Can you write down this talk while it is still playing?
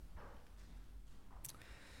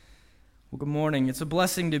Well, good morning. It's a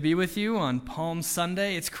blessing to be with you on Palm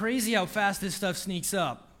Sunday. It's crazy how fast this stuff sneaks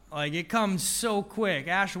up. Like, it comes so quick.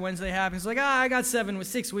 Ash Wednesday happens, like, I got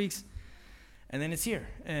 6 weeks. And then it's here,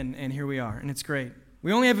 and here we are, and it's great.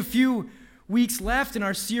 We only have a few weeks left in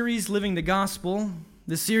our series, Living the Gospel.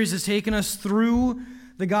 This series has taken us through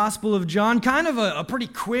the Gospel of John, kind of a pretty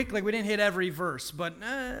quick, like we didn't hit every verse, but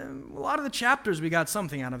a lot of the chapters we got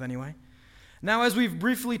something out of anyway. Now, as we've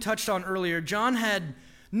briefly touched on earlier, John had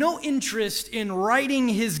no interest in writing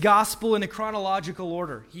his gospel in a chronological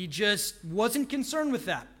order. He just wasn't concerned with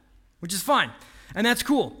that, which is fine, and that's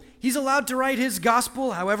cool. He's allowed to write his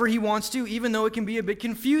gospel however he wants to, even though it can be a bit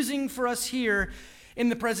confusing for us here in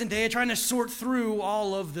the present day, trying to sort through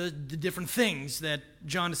all of the different things that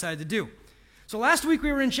John decided to do. So last week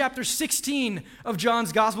we were in chapter 16 of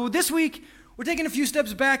John's gospel. This week we're taking a few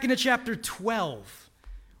steps back into chapter 12.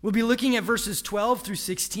 We'll be looking at verses 12 through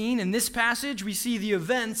 16. In this passage, we see the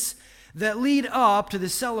events that lead up to the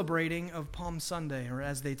celebrating of Palm Sunday, or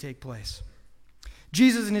as they take place.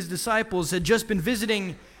 Jesus and his disciples had just been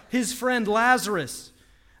visiting his friend Lazarus.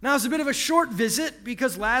 Now, it's a bit of a short visit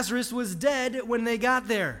because Lazarus was dead when they got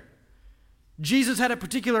there. Jesus had a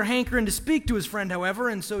particular hankering to speak to his friend, however,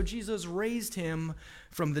 and so Jesus raised him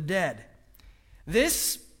from the dead.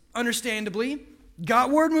 This, understandably,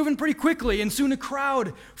 got word moving pretty quickly, and soon a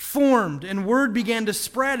crowd formed, and word began to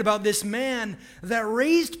spread about this man that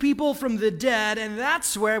raised people from the dead, and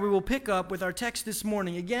that's where we will pick up with our text this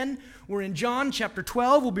morning. Again, we're in John chapter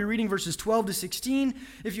 12. We'll be reading verses 12 to 16.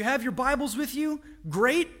 If you have your Bibles with you,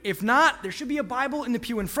 great. If not, there should be a Bible in the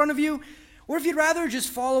pew in front of you, or if you'd rather just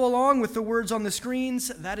follow along with the words on the screens,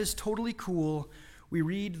 that is totally cool. We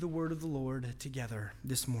read the word of the Lord together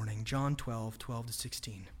this morning, John 12, 12 to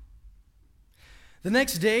 16. The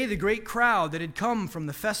next day, the great crowd that had come from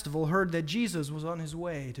the festival heard that Jesus was on his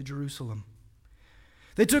way to Jerusalem.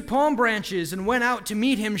 They took palm branches and went out to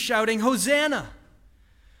meet him, shouting, "Hosanna!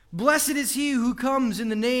 Blessed is he who comes in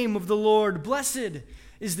the name of the Lord. Blessed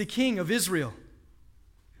is the King of Israel."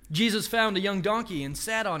 Jesus found a young donkey and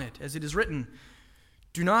sat on it, as it is written,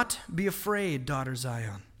 "Do not be afraid, daughter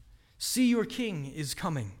Zion. See, your king is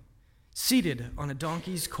coming, seated on a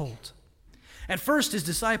donkey's colt." At first, his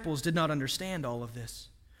disciples did not understand all of this.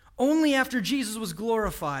 Only after Jesus was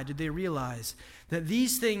glorified did they realize that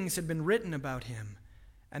these things had been written about him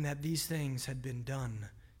and that these things had been done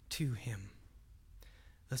to him.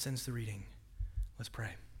 Thus ends the reading. Let's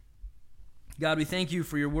pray. God, we thank you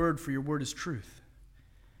for your word is truth.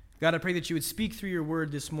 God, I pray that you would speak through your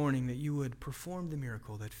word this morning, that you would perform the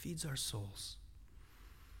miracle that feeds our souls.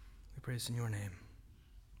 We pray this in your name.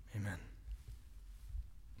 Amen.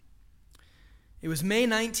 It was May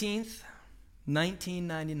 19th,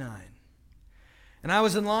 1999, and I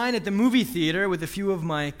was in line at the movie theater with a few of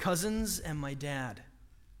my cousins and my dad.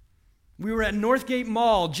 We were at Northgate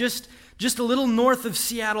Mall, just a little north of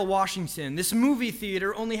Seattle, Washington. This movie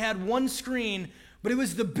theater only had one screen, but it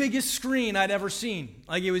was the biggest screen I'd ever seen.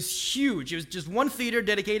 Like, it was huge. It was just one theater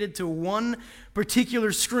dedicated to one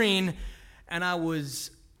particular screen, and I was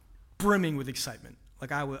brimming with excitement.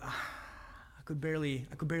 Like, I could barely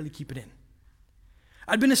keep it in.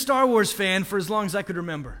 I'd been a Star Wars fan for as long as I could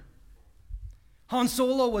remember. Han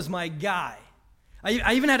Solo was my guy.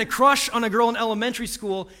 I even had a crush on a girl in elementary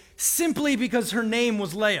school simply because her name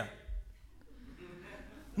was Leia.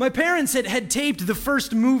 My parents had taped the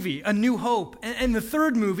first movie, A New Hope, and the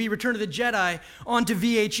third movie, Return of the Jedi, onto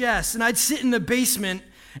VHS, and I'd sit in the basement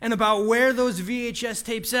and about wear those VHS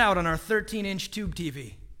tapes out on our 13-inch tube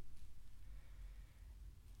TV.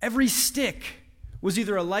 Every stick was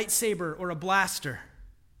either a lightsaber or a blaster,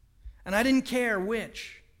 and I didn't care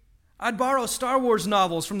which. I'd borrow Star Wars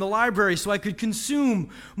novels from the library so I could consume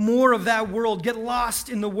more of that world, get lost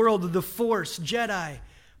in the world of the Force, Jedi,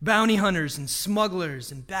 bounty hunters and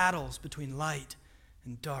smugglers, and battles between light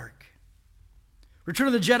and dark. Return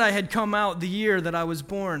of the Jedi had come out the year that I was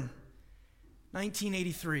born,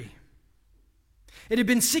 1983. It had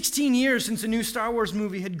been 16 years since a new Star Wars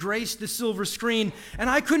movie had graced the silver screen, and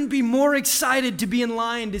I couldn't be more excited to be in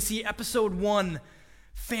line to see Episode 1,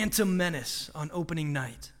 Phantom Menace, on opening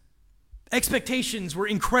night. Expectations were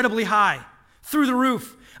incredibly high, through the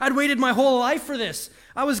roof. I'd waited my whole life for this.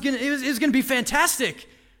 It was going to be fantastic,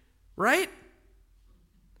 right?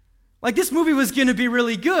 Like, this movie was going to be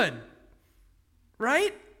really good,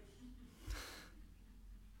 right?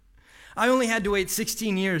 I only had to wait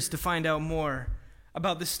 16 years to find out more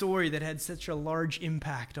about the story that had such a large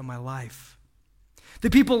impact on my life. The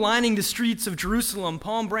people lining the streets of Jerusalem,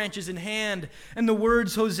 palm branches in hand, and the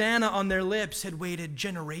words Hosanna on their lips, had waited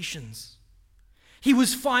generations. He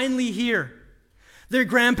was finally here. Their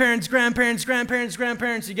grandparents,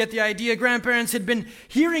 you get the idea, grandparents had been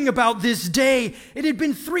hearing about this day. It had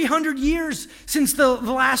been 300 years since the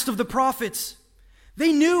last of the prophets.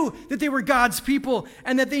 They knew that they were God's people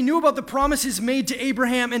and that they knew about the promises made to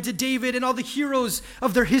Abraham and to David and all the heroes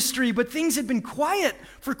of their history, but things had been quiet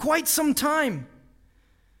for quite some time.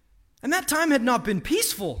 And that time had not been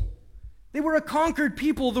peaceful. They were a conquered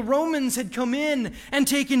people. The Romans had come in and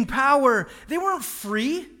taken power. They weren't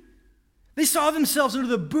free. They saw themselves under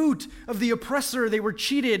the boot of the oppressor. They were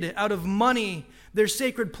cheated out of money. Their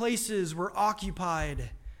sacred places were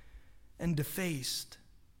occupied and defaced.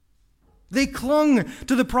 They clung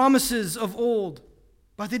to the promises of old,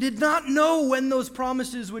 but they did not know when those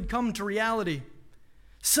promises would come to reality.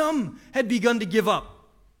 Some had begun to give up.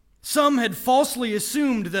 Some had falsely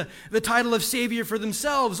assumed the title of Savior for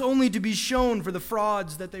themselves, only to be shown for the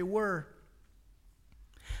frauds that they were.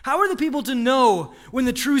 How are the people to know when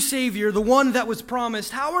the true Savior, the one that was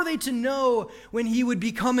promised, how are they to know when he would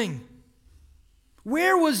be coming?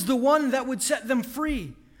 Where was the one that would set them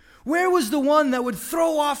free? Where was the one that would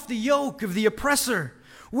throw off the yoke of the oppressor?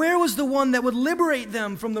 Where was the one that would liberate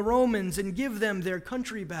them from the Romans and give them their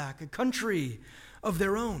country back, a country of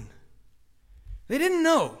their own? They didn't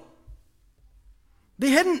know. They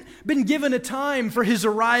hadn't been given a time for his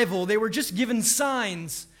arrival. They were just given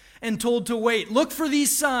signs and told to wait. Look for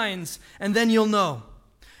these signs, and then you'll know.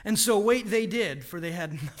 And so wait they did, for they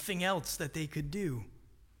had nothing else that they could do.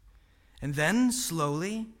 And then,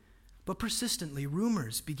 slowly but persistently,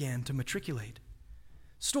 rumors began to matriculate.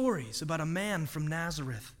 Stories about a man from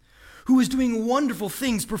Nazareth who was doing wonderful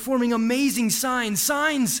things, performing amazing signs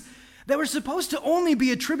that were supposed to only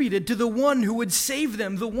be attributed to the one who would save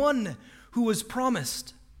them, the one who was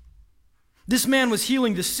promised. This man was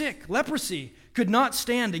healing the sick. Leprosy could not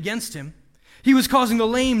stand against him. He was causing the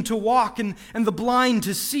lame to walk and the blind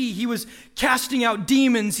to see. He was casting out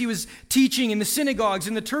demons. He was teaching in the synagogues,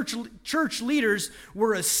 and the church leaders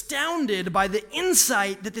were astounded by the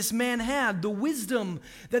insight that this man had, the wisdom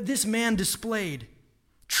that this man displayed.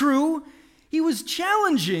 True, he was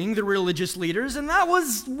challenging the religious leaders, and that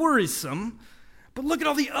was worrisome. But look at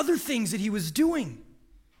all the other things that he was doing.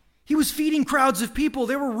 He was feeding crowds of people.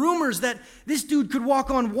 There were rumors that this dude could walk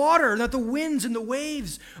on water, that the winds and the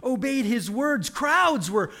waves obeyed his words. Crowds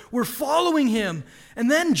were following him. And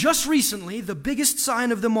then, just recently, the biggest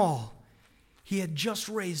sign of them all, he had just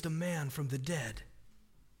raised a man from the dead.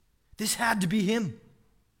 This had to be him.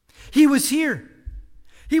 He was here.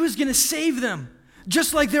 He was going to save them.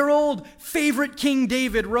 Just like their old favorite King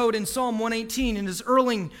David wrote in Psalm 118, and as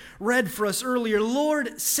Erling read for us earlier,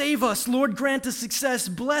 Lord, save us. Lord, grant us success.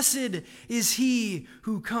 Blessed is he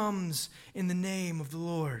who comes in the name of the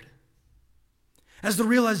Lord. As the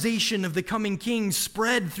realization of the coming king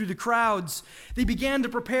spread through the crowds, they began to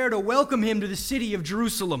prepare to welcome him to the city of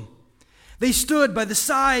Jerusalem. They stood by the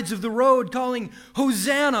sides of the road calling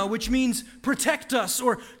Hosanna, which means protect us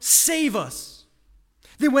or save us.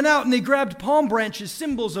 They went out and they grabbed palm branches,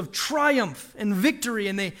 symbols of triumph and victory,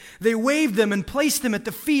 and they waved them and placed them at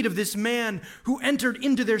the feet of this man who entered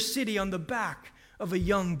into their city on the back of a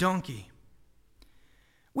young donkey.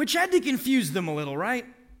 Which had to confuse them a little, right?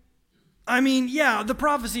 I mean, yeah, the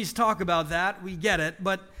prophecies talk about that, we get it,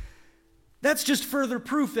 but that's just further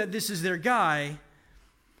proof that this is their guy.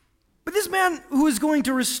 But this man who is going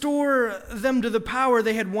to restore them to the power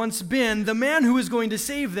they had once been, the man who is going to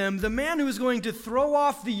save them, the man who is going to throw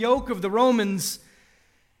off the yoke of the Romans,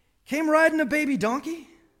 came riding a baby donkey?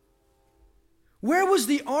 Where was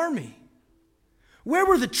the army? Where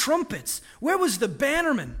were the trumpets? Where was the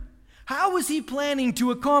bannerman? How was he planning to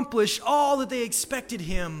accomplish all that they expected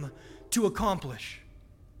him to accomplish?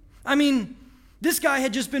 I mean, this guy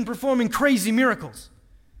had just been performing crazy miracles.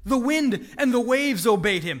 The wind and the waves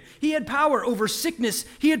obeyed him. He had power over sickness.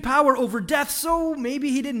 He had power over death, so maybe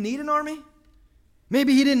he didn't need an army?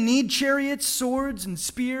 Maybe he didn't need chariots, swords, and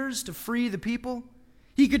spears to free the people?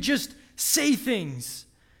 He could just say things.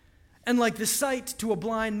 And like the sight to a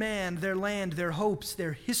blind man, their land, their hopes,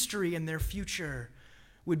 their history, and their future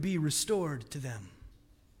would be restored to them.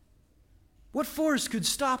 What force could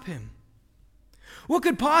stop him? What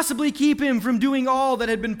could possibly keep him from doing all that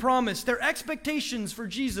had been promised? Their expectations for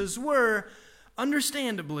Jesus were,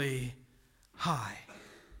 understandably, high.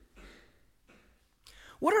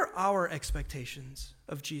 What are our expectations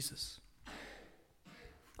of Jesus?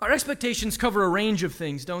 Our expectations cover a range of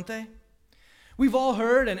things, don't they? We've all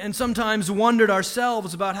heard and sometimes wondered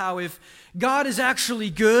ourselves about how if God is actually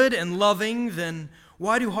good and loving, then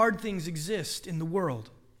why do hard things exist in the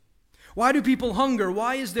world? Why do people hunger?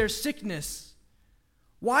 Why is there sickness?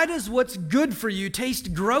 Why does what's good for you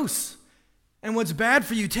taste gross and what's bad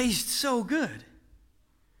for you taste so good?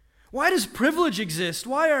 Why does privilege exist?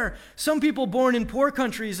 Why are some people born in poor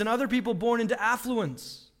countries and other people born into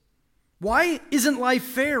affluence? Why isn't life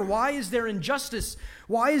fair? Why is there injustice?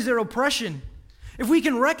 Why is there oppression? If we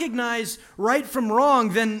can recognize right from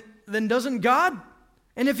wrong, then doesn't God?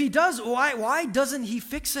 And if he does, why doesn't he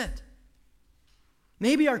fix it?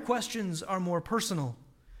 Maybe our questions are more personal.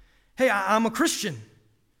 Hey, I'm a Christian.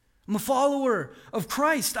 I'm a follower of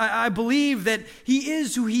Christ. I believe that he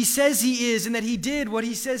is who he says he is and that he did what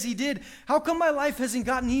he says he did. How come my life hasn't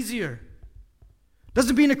gotten easier?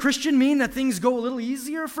 Doesn't being a Christian mean that things go a little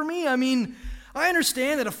easier for me? I mean, I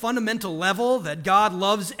understand at a fundamental level that God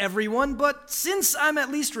loves everyone, but since I'm at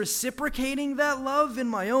least reciprocating that love in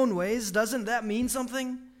my own ways, doesn't that mean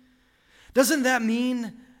something? Doesn't that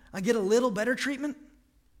mean I get a little better treatment?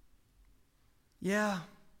 Yeah.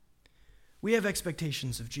 We have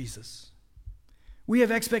expectations of Jesus. We have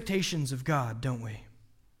expectations of God, don't we?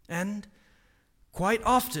 And quite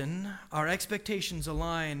often, our expectations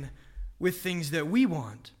align with things that we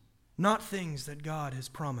want, not things that God has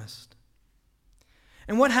promised.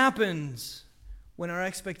 And what happens when our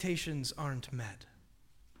expectations aren't met?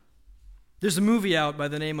 There's a movie out by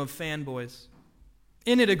the name of Fanboys.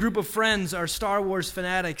 In it, a group of friends are Star Wars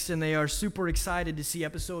fanatics, and they are super excited to see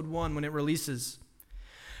Episode 1 when it releases.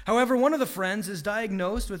 However, one of the friends is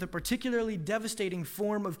diagnosed with a particularly devastating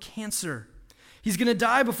form of cancer. He's going to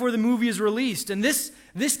die before the movie is released, and this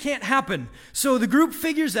can't happen. So the group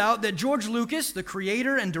figures out that George Lucas, the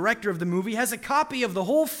creator and director of the movie, has a copy of the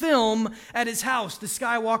whole film at his house, the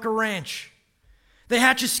Skywalker Ranch. They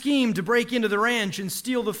hatch a scheme to break into the ranch and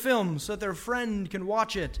steal the film so that their friend can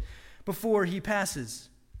watch it before he passes.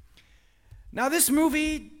 Now, this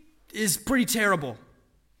movie is pretty terrible.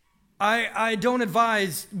 I don't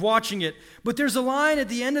advise watching it, but there's a line at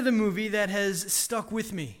the end of the movie that has stuck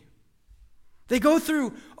with me. They go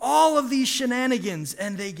through all of these shenanigans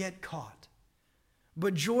and they get caught.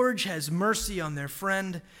 But George has mercy on their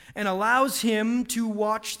friend and allows him to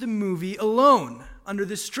watch the movie alone under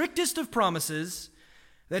the strictest of promises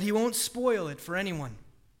that he won't spoil it for anyone.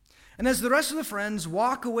 And as the rest of the friends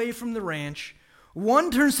walk away from the ranch, one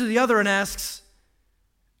turns to the other and asks,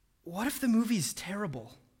 "What if the movie's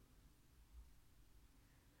terrible?"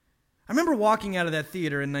 I remember walking out of that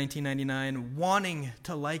theater in 1999 wanting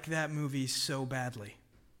to like that movie so badly.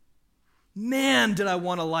 Man, did I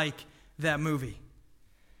want to like that movie.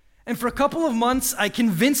 And for a couple of months, I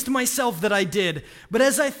convinced myself that I did. But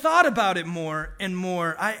as I thought about it more and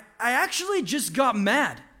more, I actually just got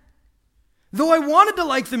mad. Though I wanted to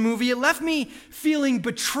like the movie, it left me feeling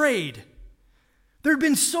betrayed. There had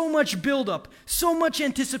been so much buildup, so much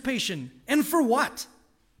anticipation. And for what?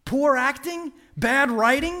 Poor acting? Bad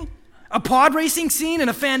writing? A pod racing scene and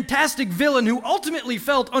a fantastic villain who ultimately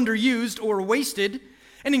felt underused or wasted,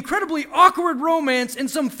 an incredibly awkward romance,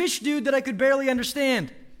 and some fish dude that I could barely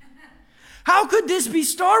understand. How could this be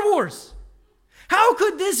Star Wars? How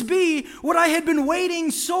could this be what I had been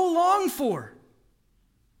waiting so long for?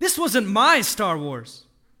 This wasn't my Star Wars.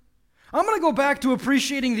 I'm going to go back to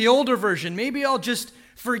appreciating the older version. Maybe I'll just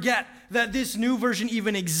forget that this new version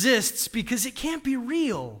even exists because it can't be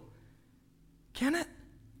real. Can it?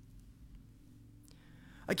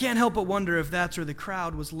 I can't help but wonder if that's where the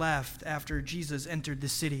crowd was left after Jesus entered the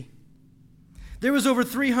city. There was over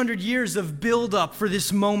 300 years of build-up for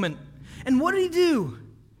this moment. And what did he do?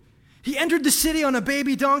 He entered the city on a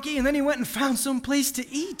baby donkey, and then he went and found some place to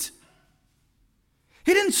eat.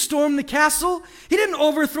 He didn't storm the castle. He didn't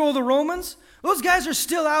overthrow the Romans. Those guys are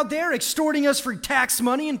still out there extorting us for tax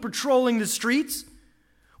money and patrolling the streets.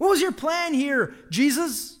 What was your plan here,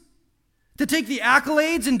 Jesus? To take the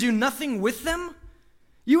accolades and do nothing with them?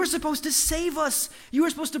 You were supposed to save us. You were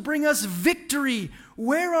supposed to bring us victory.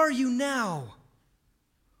 Where are you now?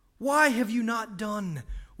 Why have you not done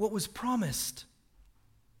what was promised?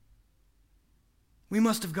 We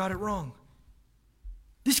must have got it wrong.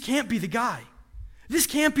 This can't be the guy. This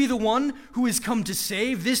can't be the one who has come to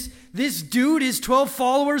save. This dude, his 12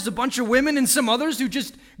 followers, a bunch of women, and some others who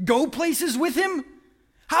just go places with him.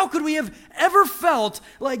 How could we have ever felt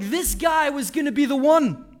like this guy was going to be the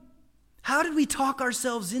one? How did we talk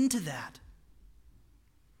ourselves into that?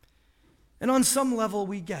 And on some level,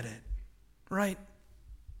 we get it, right?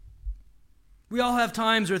 We all have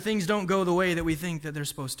times where things don't go the way that we think that they're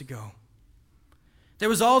supposed to go. There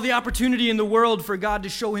was all the opportunity in the world for God to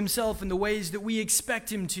show himself in the ways that we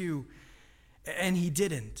expect him to, and he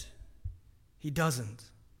didn't. He doesn't.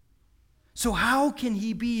 So how can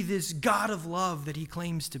he be this God of love that he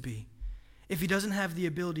claims to be if he doesn't have the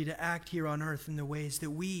ability to act here on earth in the ways that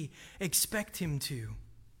we expect him to?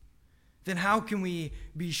 Then how can we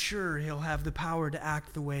be sure he'll have the power to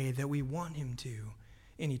act the way that we want him to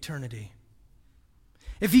in eternity.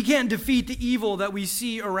 If he can't defeat the evil that we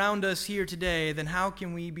see around us here today, then how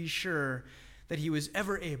can we be sure that he was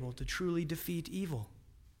ever able to truly defeat evil?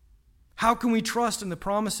 How can we trust in the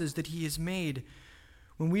promises that he has made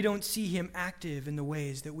when we don't see him active in the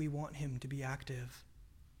ways that we want him to be active,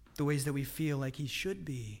 the ways that we feel like he should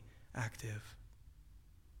be active?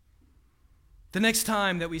 The next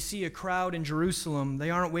time that we see a crowd in Jerusalem,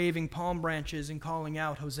 they aren't waving palm branches and calling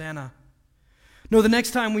out, Hosanna. No, the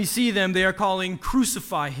next time we see them, they are calling,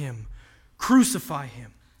 crucify him, crucify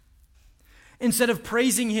him. Instead of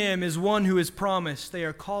praising him as one who is promised, they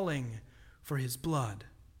are calling for his blood.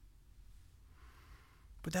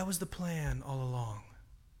 But that was the plan all along,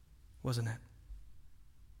 wasn't it?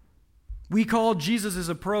 We called Jesus'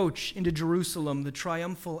 approach into Jerusalem the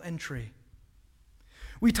triumphal entry.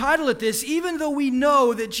 We title it this, even though we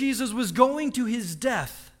know that Jesus was going to his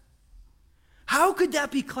death. How could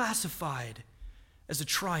that be classified as a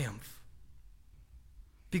triumph?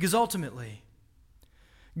 Because ultimately,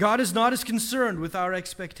 God is not as concerned with our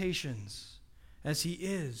expectations as he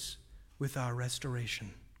is with our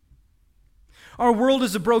restoration. Our world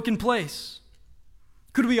is a broken place.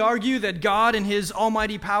 Could we argue that God in his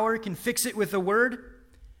almighty power can fix it with a word?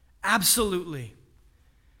 Absolutely.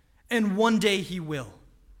 And one day he will.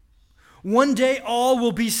 One day all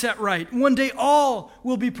will be set right. One day all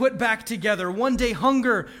will be put back together. One day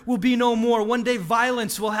hunger will be no more. One day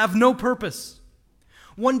violence will have no purpose.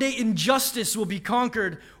 One day injustice will be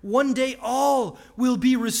conquered. One day all will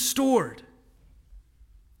be restored.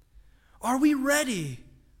 Are we ready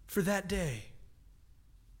for that day?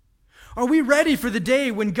 Are we ready for the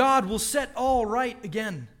day when God will set all right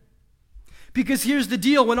again? Because here's the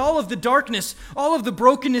deal, when all of the darkness, all of the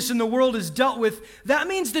brokenness in the world is dealt with, that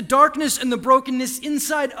means the darkness and the brokenness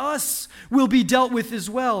inside us will be dealt with as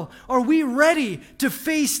well. Are we ready to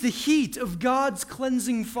face the heat of God's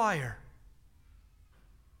cleansing fire?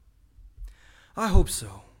 I hope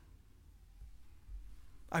so.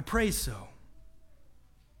 I pray so.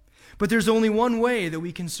 But there's only one way that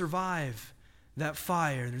we can survive that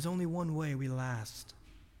fire. There's only one way we last.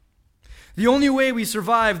 The only way we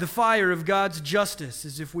survive the fire of God's justice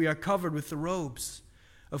is if we are covered with the robes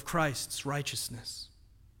of Christ's righteousness.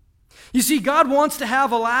 You see, God wants to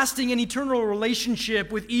have a lasting and eternal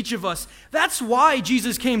relationship with each of us. That's why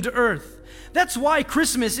Jesus came to earth. That's why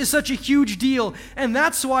Christmas is such a huge deal. And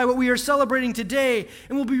that's why what we are celebrating today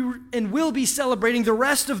and will be celebrating the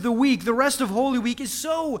rest of the week, the rest of Holy Week, is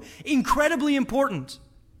so incredibly important.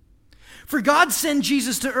 For God sent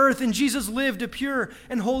Jesus to earth, and Jesus lived a pure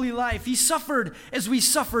and holy life. He suffered as we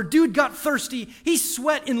suffered. Dude got thirsty. He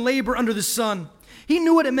sweat in labor under the sun. He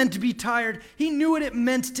knew what it meant to be tired. He knew what it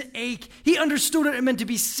meant to ache. He understood what it meant to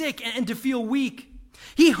be sick and to feel weak.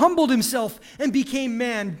 He humbled himself and became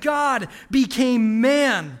man. God became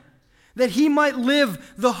man, that he might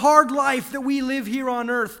live the hard life that we live here on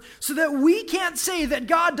earth, so that we can't say that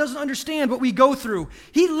God doesn't understand what we go through.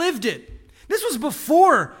 He lived it. This was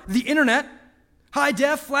before the internet,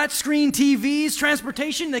 high-def, flat-screen TVs,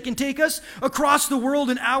 transportation that can take us across the world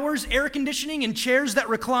in hours, air conditioning, and chairs that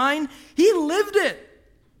recline. He lived it.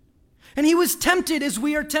 And he was tempted as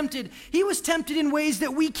we are tempted. He was tempted in ways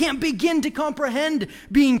that we can't begin to comprehend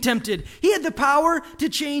being tempted. He had the power to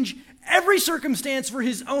change every circumstance for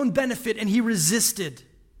his own benefit, and he resisted,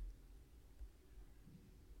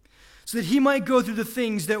 so that he might go through the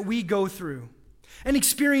things that we go through and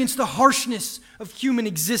experience the harshness of human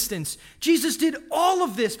existence. Jesus did all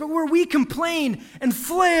of this, but where we complain and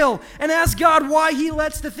flail and ask God why he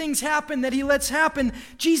lets the things happen that he lets happen,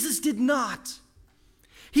 Jesus did not.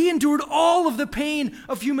 He endured all of the pain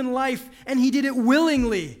of human life, and he did it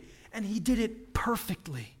willingly, and he did it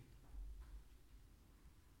perfectly.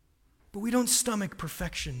 But we don't stomach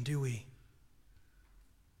perfection, do we?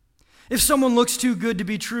 If someone looks too good to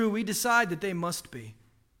be true, we decide that they must be.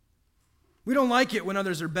 We don't like it when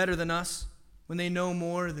others are better than us, when they know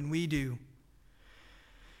more than we do.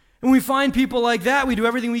 And when we find people like that, we do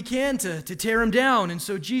everything we can to tear them down. And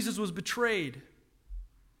so Jesus was betrayed. And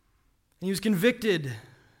he was convicted,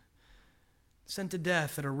 sent to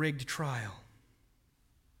death at a rigged trial.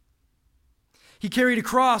 He carried a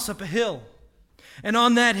cross up a hill. And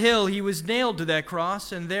on that hill, he was nailed to that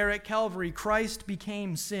cross. And there at Calvary, Christ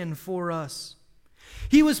became sin for us.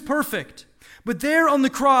 He was perfect. But there on the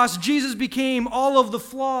cross, Jesus became all of the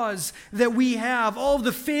flaws that we have, all of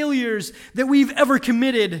the failures that we've ever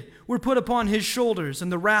committed were put upon his shoulders,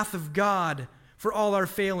 and the wrath of God for all our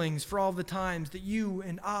failings, for all the times that you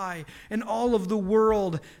and I and all of the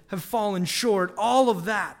world have fallen short. All of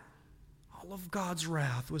that, all of God's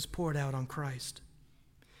wrath was poured out on Christ.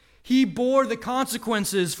 He bore the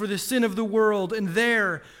consequences for the sin of the world, and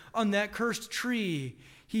there, on that cursed tree,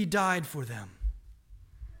 he died for them,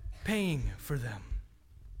 paying for them.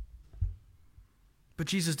 But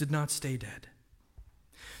Jesus did not stay dead.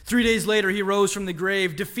 3 days later, he rose from the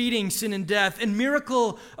grave, defeating sin and death. And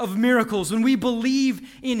miracle of miracles, when we believe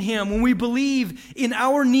in him, when we believe in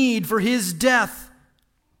our need for his death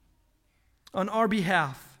on our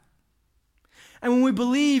behalf, and when we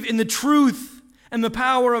believe in the truth and the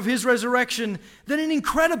power of his resurrection, then an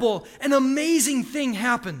incredible and amazing thing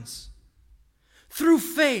happens. Through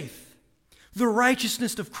faith, the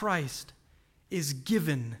righteousness of Christ is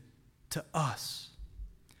given to us.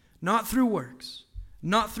 Not through works,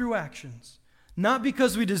 not through actions, not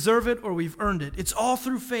because we deserve it or we've earned it. It's all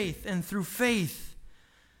through faith, and through faith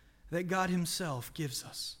that God himself gives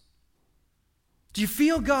us. Do you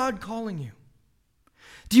feel God calling you?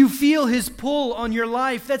 Do you feel his pull on your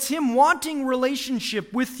life? That's him wanting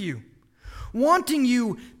relationship with you, wanting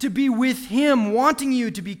you to be with him, wanting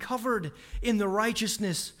you to be covered in the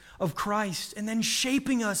righteousness of Christ, and then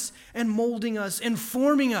shaping us and molding us and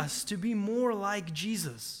forming us to be more like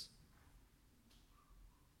Jesus.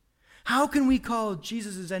 How can we call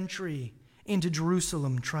Jesus' entry into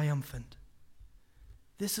Jerusalem triumphant?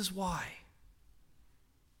 This is why.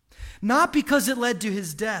 Not because it led to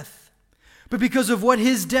his death, but because of what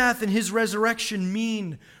his death and his resurrection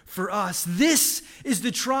mean for us. This is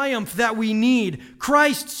the triumph that we need,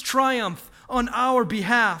 Christ's triumph on our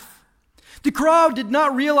behalf. The crowd did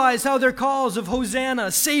not realize how their calls of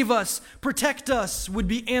Hosanna, save us, protect us, would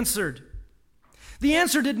be answered. The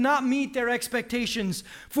answer did not meet their expectations,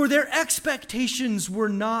 for their expectations were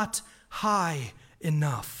not high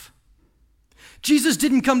enough. Jesus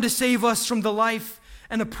didn't come to save us from the life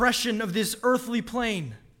and oppression of this earthly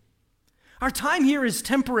plane. Our time here is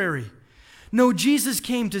temporary. No, Jesus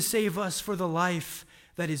came to save us for the life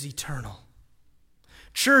that is eternal.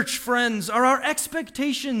 Church friends, are our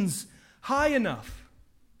expectations high enough?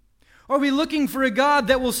 Are we looking for a God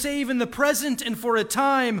that will save in the present and for a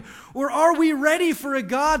time, or are we ready for a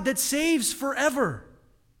God that saves forever?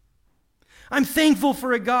 I'm thankful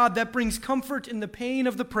for a God that brings comfort in the pain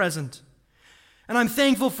of the present. And I'm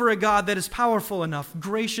thankful for a God that is powerful enough,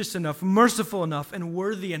 gracious enough, merciful enough, and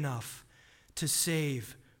worthy enough to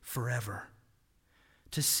save forever,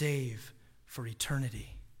 to save for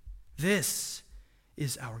eternity. This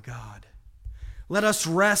is our God. Let us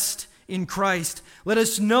rest in Christ. Let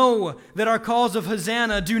us know that our calls of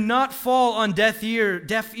Hosanna do not fall on deaf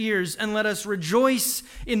ears, and let us rejoice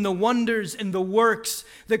in the wonders and the works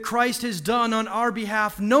that Christ has done on our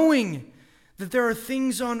behalf, knowing that there are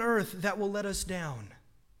things on earth that will let us down,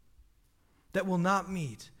 that will not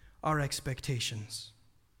meet our expectations.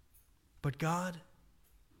 But God,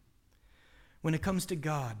 when it comes to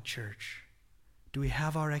God, church, do we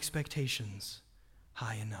have our expectations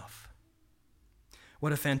high enough?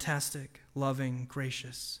 What a fantastic, loving,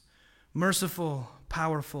 gracious, merciful,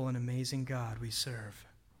 powerful, and amazing God we serve.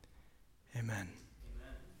 Amen.